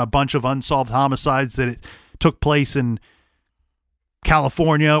tack on a bunch of unsolved homicides that it took place in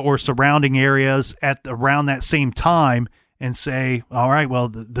California or surrounding areas at around that same time and say, all right, well,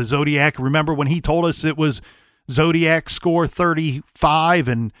 the Zodiac, remember when he told us it was Zodiac score 35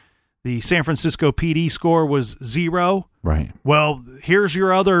 and the San Francisco PD score was 0? Right. Well, here's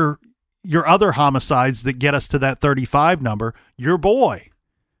your other homicides that get us to that 35 number. Your boy,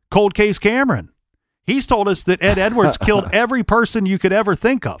 Cold Case Cameron. He's told us that Ed Edwards killed every person you could ever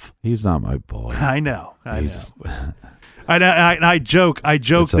think of. He's not my boy. I know. I joke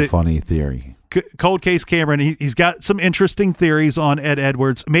It's that a funny theory. Cold Case Cameron, he's got some interesting theories on Ed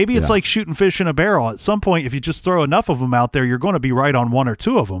Edwards. Maybe it's like shooting fish in a barrel. At some point, if you just throw enough of them out there, you're going to be right on one or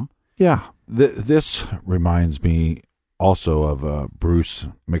two of them. Yeah. This reminds me also of Bruce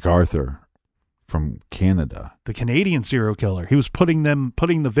MacArthur from Canada. The Canadian serial killer. He was putting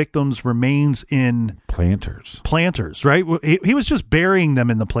the victims' remains in planters, right? He was just burying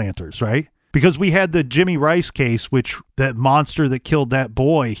them in the planters, right? Because we had the Jimmy Rice case, which that monster that killed that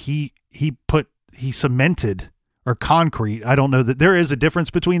boy, he cemented or concrete. I don't know that there is a difference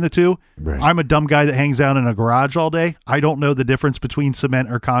between the two. Right. I'm a dumb guy that hangs out in a garage all day. I don't know the difference between cement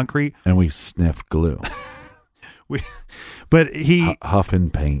or concrete. And we sniff glue. But he huff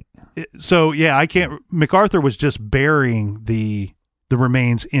and paint. So yeah, I can't. MacArthur was just burying the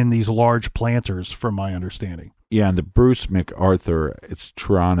remains in these large planters, from my understanding. Yeah, and the Bruce MacArthur, it's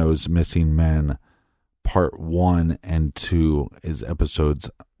Toronto's Missing Men, Part 1 and 2 is episodes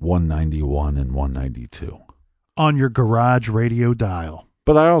 191 and 192. On your garage radio dial.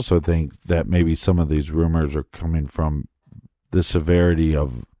 But I also think that maybe some of these rumors are coming from the severity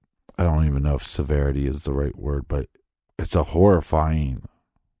of, I don't even know if severity is the right word, but it's a horrifying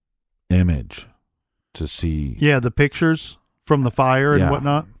image to see. Yeah, the pictures from the fire and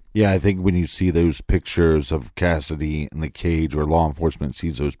whatnot. Yeah, I think when you see those pictures of Cassidy in the cage, or law enforcement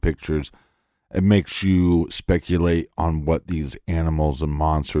sees those pictures, it makes you speculate on what these animals and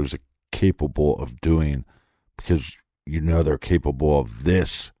monsters are capable of doing, because you know they're capable of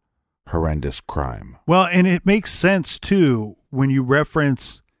this horrendous crime. Well, and it makes sense, too, when you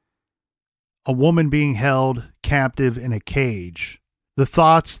reference a woman being held, captive in a cage, the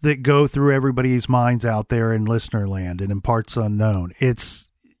thoughts that go through everybody's minds out there in listener land and in parts unknown,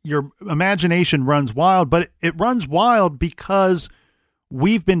 your imagination runs wild, but it runs wild because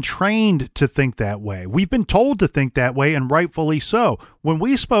we've been trained to think that way. We've been told to think that way, and rightfully so. When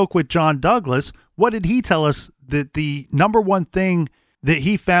we spoke with John Douglas, what did he tell us that the number one thing that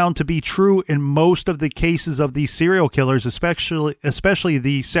he found to be true in most of the cases of these serial killers, especially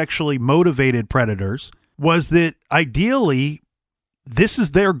the sexually motivated predators, was that ideally this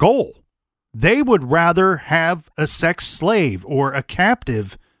is their goal. They would rather have a sex slave or a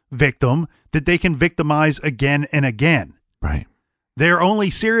captive victim that they can victimize again and again. Right. They're only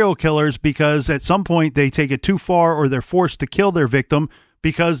serial killers because at some point they take it too far, or they're forced to kill their victim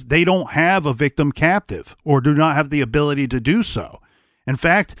because they don't have a victim captive or do not have the ability to do so. In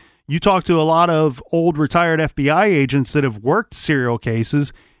fact, you talk to a lot of old retired FBI agents that have worked serial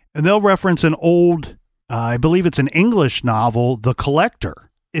cases, and they'll reference an old, I believe it's an English novel, The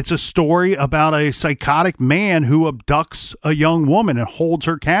Collector. It's a story about a psychotic man who abducts a young woman and holds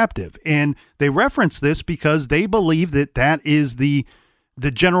her captive. And they reference this because they believe that that is the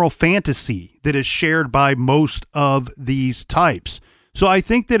general fantasy that is shared by most of these types. So I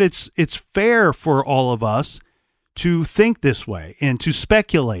think that it's fair for all of us to think this way and to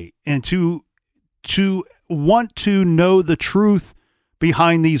speculate and to want to know the truth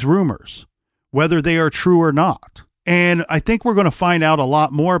behind these rumors, whether they are true or not. And I think we're going to find out a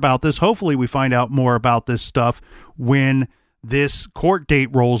lot more about this. Hopefully we find out more about this stuff when this court date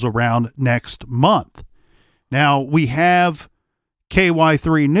rolls around next month. Now, we have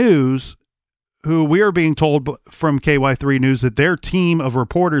KY3 News, who we are being told from KY3 News that their team of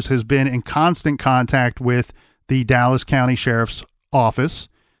reporters has been in constant contact with the Dallas County Sheriff's Office,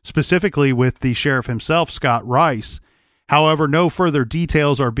 specifically with the sheriff himself, Scott Rice. However, no further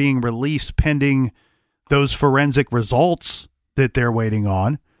details are being released pending those forensic results that they're waiting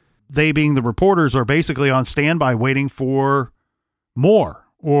on. They, being the reporters, are basically on standby waiting for more,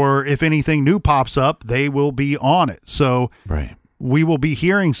 or if anything new pops up, they will be on it. So right. We will be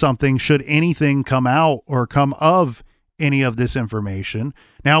hearing something should anything come out or come of any of this information.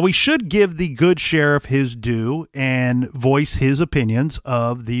 Now, we should give the good sheriff his due and voice his opinions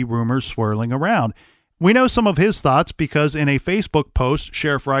of the rumors swirling around. We know some of his thoughts because in a Facebook post,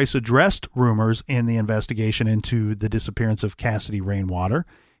 Sheriff Rice addressed rumors in the investigation into the disappearance of Cassidy Rainwater.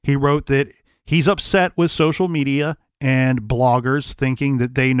 He wrote that he's upset with social media and bloggers thinking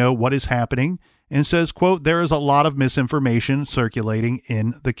that they know what is happening, and says, quote, "There is a lot of misinformation circulating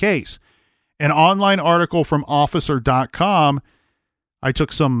in the case." An online article from officer.com, I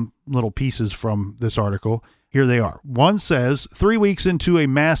took some little pieces from this article. Here they are. One says, 3 weeks into a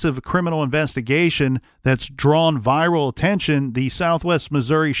massive criminal investigation that's drawn viral attention, the Southwest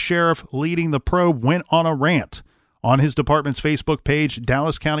Missouri sheriff leading the probe went on a rant. On his department's Facebook page,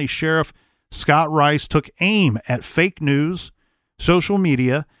 Dallas County Sheriff Scott Rice took aim at fake news, social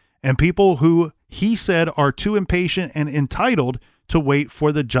media, and people who he said are too impatient and entitled to wait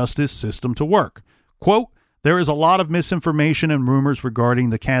for the justice system to work. Quote, "There is a lot of misinformation and rumors regarding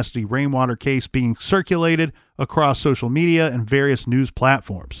the Cassidy Rainwater case being circulated across social media and various news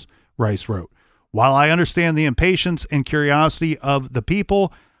platforms," Rice wrote. "While I understand the impatience and curiosity of the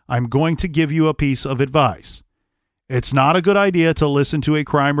people, I'm going to give you a piece of advice. It's not a good idea to listen to a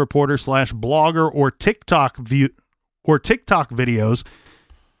crime reporter / blogger or TikTok videos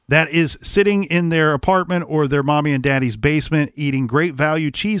that is sitting in their apartment or their mommy and daddy's basement eating great value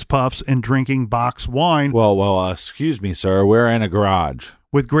cheese puffs and drinking box wine. Well, excuse me, sir. We're in a garage.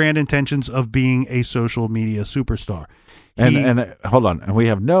 With grand intentions of being a social media superstar. And hold on. And we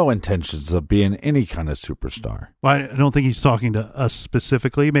have no intentions of being any kind of superstar. Well, I don't think he's talking to us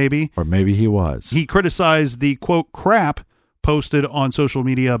specifically, maybe. Or maybe he was. He criticized the, quote, crap posted on social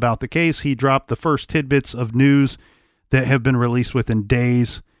media about the case. He dropped the first tidbits of news that have been released within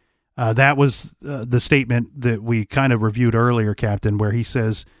days. That was the statement that we kind of reviewed earlier, Captain, where he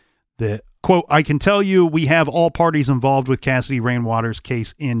says that, quote, "I can tell you we have all parties involved with Cassidy Rainwater's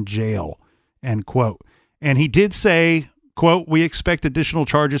case in jail," end quote. And he did say, quote, "We expect additional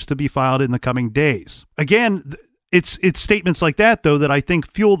charges to be filed in the coming days." Again, it's statements like that, though, that I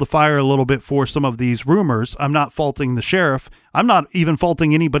think fuel the fire a little bit for some of these rumors. I'm not faulting the sheriff. I'm not even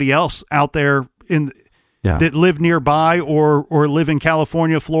faulting anybody else out there that live nearby or live in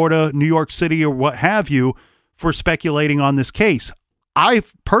California, Florida, New York City, or what have you, for speculating on this case. I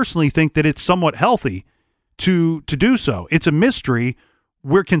personally think that it's somewhat healthy to do so. It's a mystery.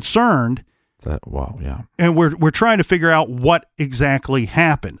 We're concerned. And we're trying to figure out what exactly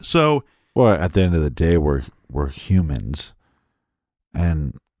happened. So, well, at the end of the day, we're humans,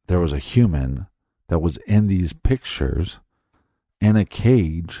 and there was a human that was in these pictures in a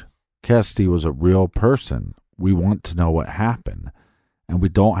cage, Cassidy was a real person. We want to know what happened, and we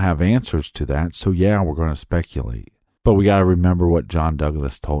don't have answers to that, so yeah, we're going to speculate. But we got to remember what John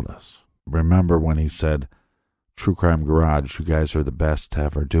Douglas told us. Remember when he said, True Crime Garage, you guys are the best to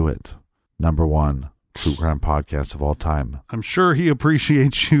ever do it. #1 true crime podcast of all time. I'm sure he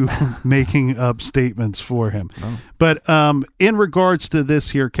appreciates you making up statements for him. Oh. But in regards to this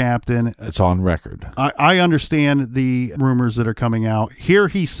here, Captain, It's on record. I understand the rumors that are coming out. Here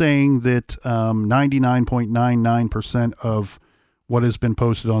he's saying that 99.99% of what has been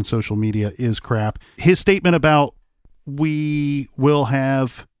posted on social media is crap. His statement about we will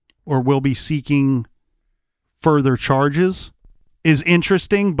have or will be seeking further charges is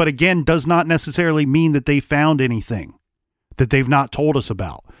interesting, but again, does not necessarily mean that they found anything that they've not told us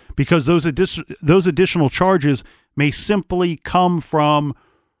about, because those additional charges may simply come from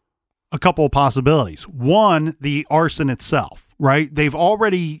a couple of possibilities. One, the arson itself, right? They've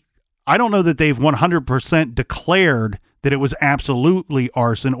already, I don't know that they've 100% declared that it was absolutely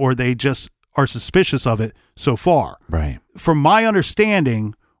arson, or they just are suspicious of it so far. Right. From my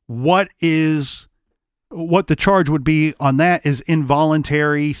understanding, what the charge would be on that is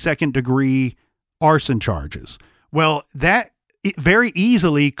involuntary second-degree arson charges. Well, that very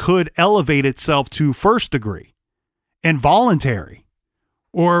easily could elevate itself to first-degree, involuntary,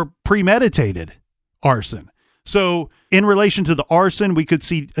 or premeditated arson. So in relation to the arson, we could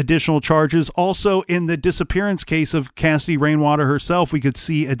see additional charges. Also, in the disappearance case of Cassidy Rainwater herself, we could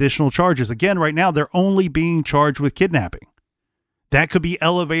see additional charges. Again, right now, they're only being charged with kidnapping. That could be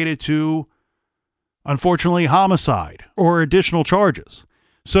elevated to, unfortunately, homicide or additional charges.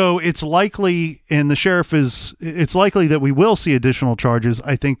 So it's likely, and it's likely that we will see additional charges.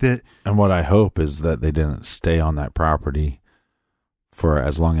 I think that. And what I hope is that they didn't stay on that property for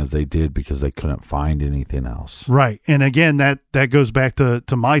as long as they did because they couldn't find anything else. Right. And again, that goes back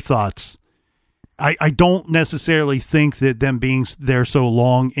to my thoughts. I don't necessarily think that them being there so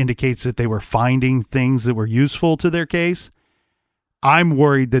long indicates that they were finding things that were useful to their case. I'm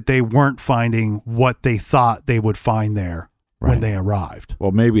worried that they weren't finding what they thought they would find there when they arrived.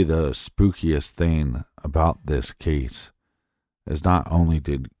 Well, maybe the spookiest thing about this case is not only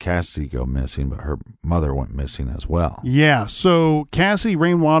did Cassidy go missing, but her mother went missing as well. Yeah, so Cassidy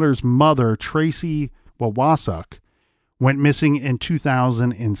Rainwater's mother, Tracy Wawasuk, went missing in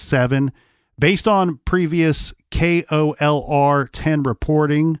 2007. Based on previous KOLR 10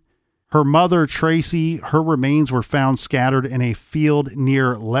 reporting, her mother, Tracy, her remains were found scattered in a field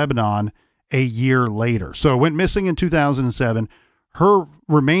near Lebanon a year later. So went missing in 2007. Her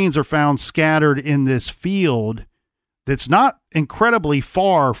remains are found scattered in this field that's not incredibly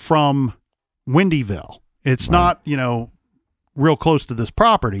far from Windyville. It's not, real close to this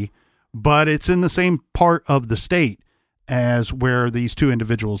property, but it's in the same part of the state as where these two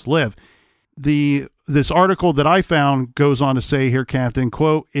individuals live. This article that I found goes on to say here, Captain,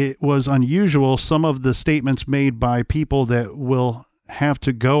 quote, "It was unusual. Some of the statements made by people that will have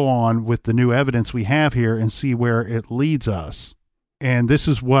to go on with the new evidence we have here and see where it leads us." And this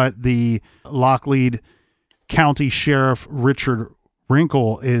is what the Lockleed County Sheriff Richard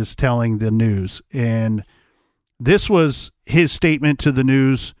Wrinkle is telling the news. And this was his statement to the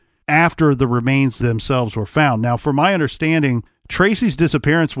news after the remains themselves were found. Now, from my understanding, Tracy's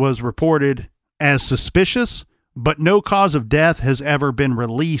disappearance was reported as suspicious, but no cause of death has ever been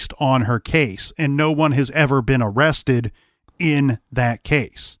released on her case, and no one has ever been arrested in that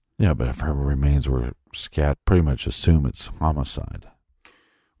case. Yeah, but if her remains were scattered, pretty much assume it's homicide.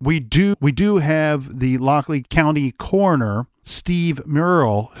 We do have the Lockleed County coroner, Steve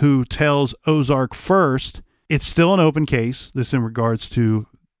Murrell, who tells Ozark First it's still an open case, this in regards to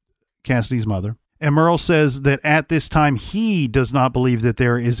Cassidy's mother. And Murrell says that at this time, he does not believe that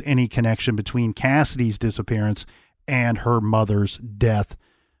there is any connection between Cassidy's disappearance and her mother's death.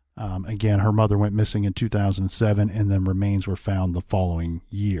 Again, her mother went missing in 2007, and then remains were found the following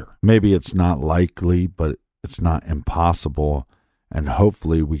year. Maybe it's not likely, but it's not impossible. And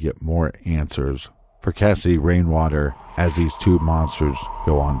hopefully we get more answers for Cassidy Rainwater as these two monsters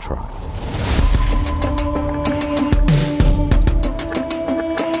go on trial.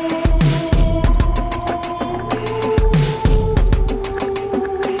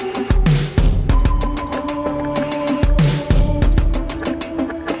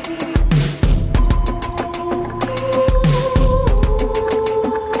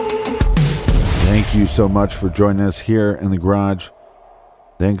 Thank you so much for joining us here in the garage.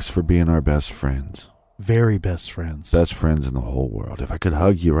 Thanks for being our best friends. Very best friends. Best friends in the whole world. If I could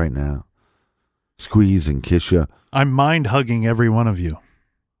hug you right now, squeeze and kiss you. I'm mind hugging every one of you.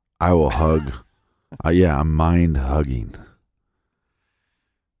 I will hug Yeah, I'm mind hugging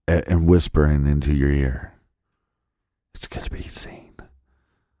and whispering into your ear. It's good to be seen.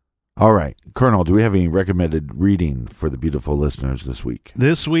 All right, Colonel, do we have any recommended reading for the beautiful listeners this week?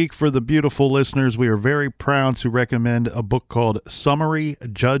 This week, for the beautiful listeners, we are very proud to recommend a book called Summary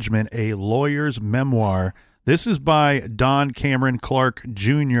Judgment, a Lawyer's Memoir. This is by Don Cameron Clark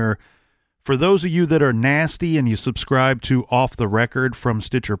Jr. For those of you that are nasty and you subscribe to Off the Record from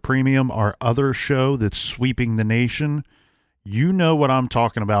Stitcher Premium, our other show that's sweeping the nation, you know what I'm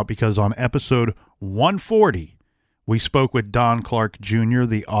talking about, because on episode 140, we spoke with Don Clark Jr.,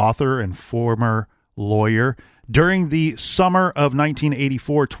 the author and former lawyer. During the summer of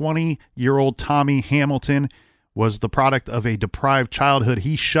 1984, 20-year-old Tommy Hamilton was the product of a deprived childhood.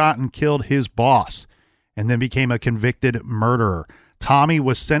 He shot and killed his boss and then became a convicted murderer. Tommy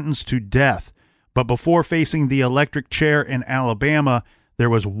was sentenced to death, but before facing the electric chair in Alabama, there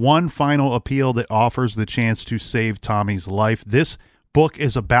was one final appeal that offers the chance to save Tommy's life. This book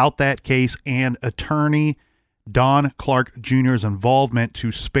is about that case and attorney Don Clark Jr.'s involvement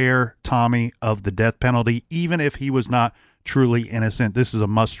to spare Tommy of the death penalty, even if he was not truly innocent. This is a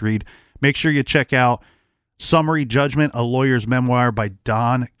must-read. Make sure you check out Summary Judgment, a Lawyer's Memoir by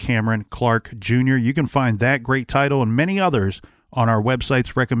Don Cameron Clark Jr. You can find that great title and many others on our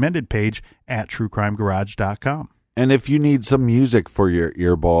website's recommended page at truecrimegarage.com. And if you need some music for your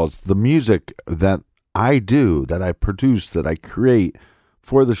earballs, the music that I do, that I produce, that I create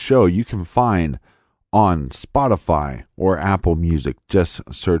for the show, you can find on Spotify or Apple Music. Just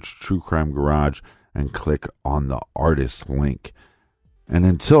search True Crime Garage and click on the artist link. And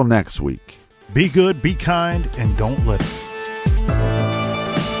until next week, be good, be kind, and don't let it.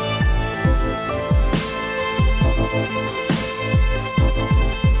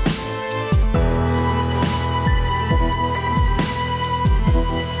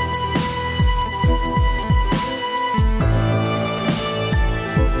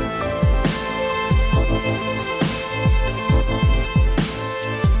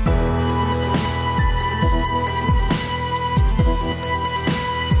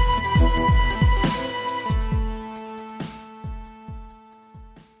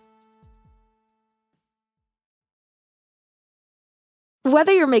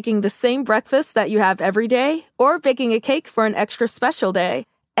 Whether you're making the same breakfast that you have every day or baking a cake for an extra special day,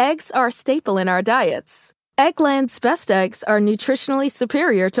 eggs are a staple in our diets. Eggland's Best Eggs are nutritionally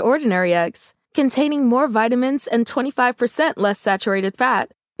superior to ordinary eggs, containing more vitamins and 25% less saturated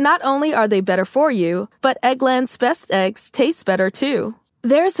fat. Not only are they better for you, but Eggland's Best Eggs taste better too.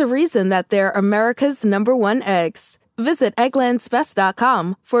 There's a reason that they're America's #1 eggs. Visit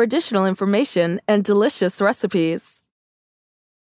egglandsbest.com for additional information and delicious recipes.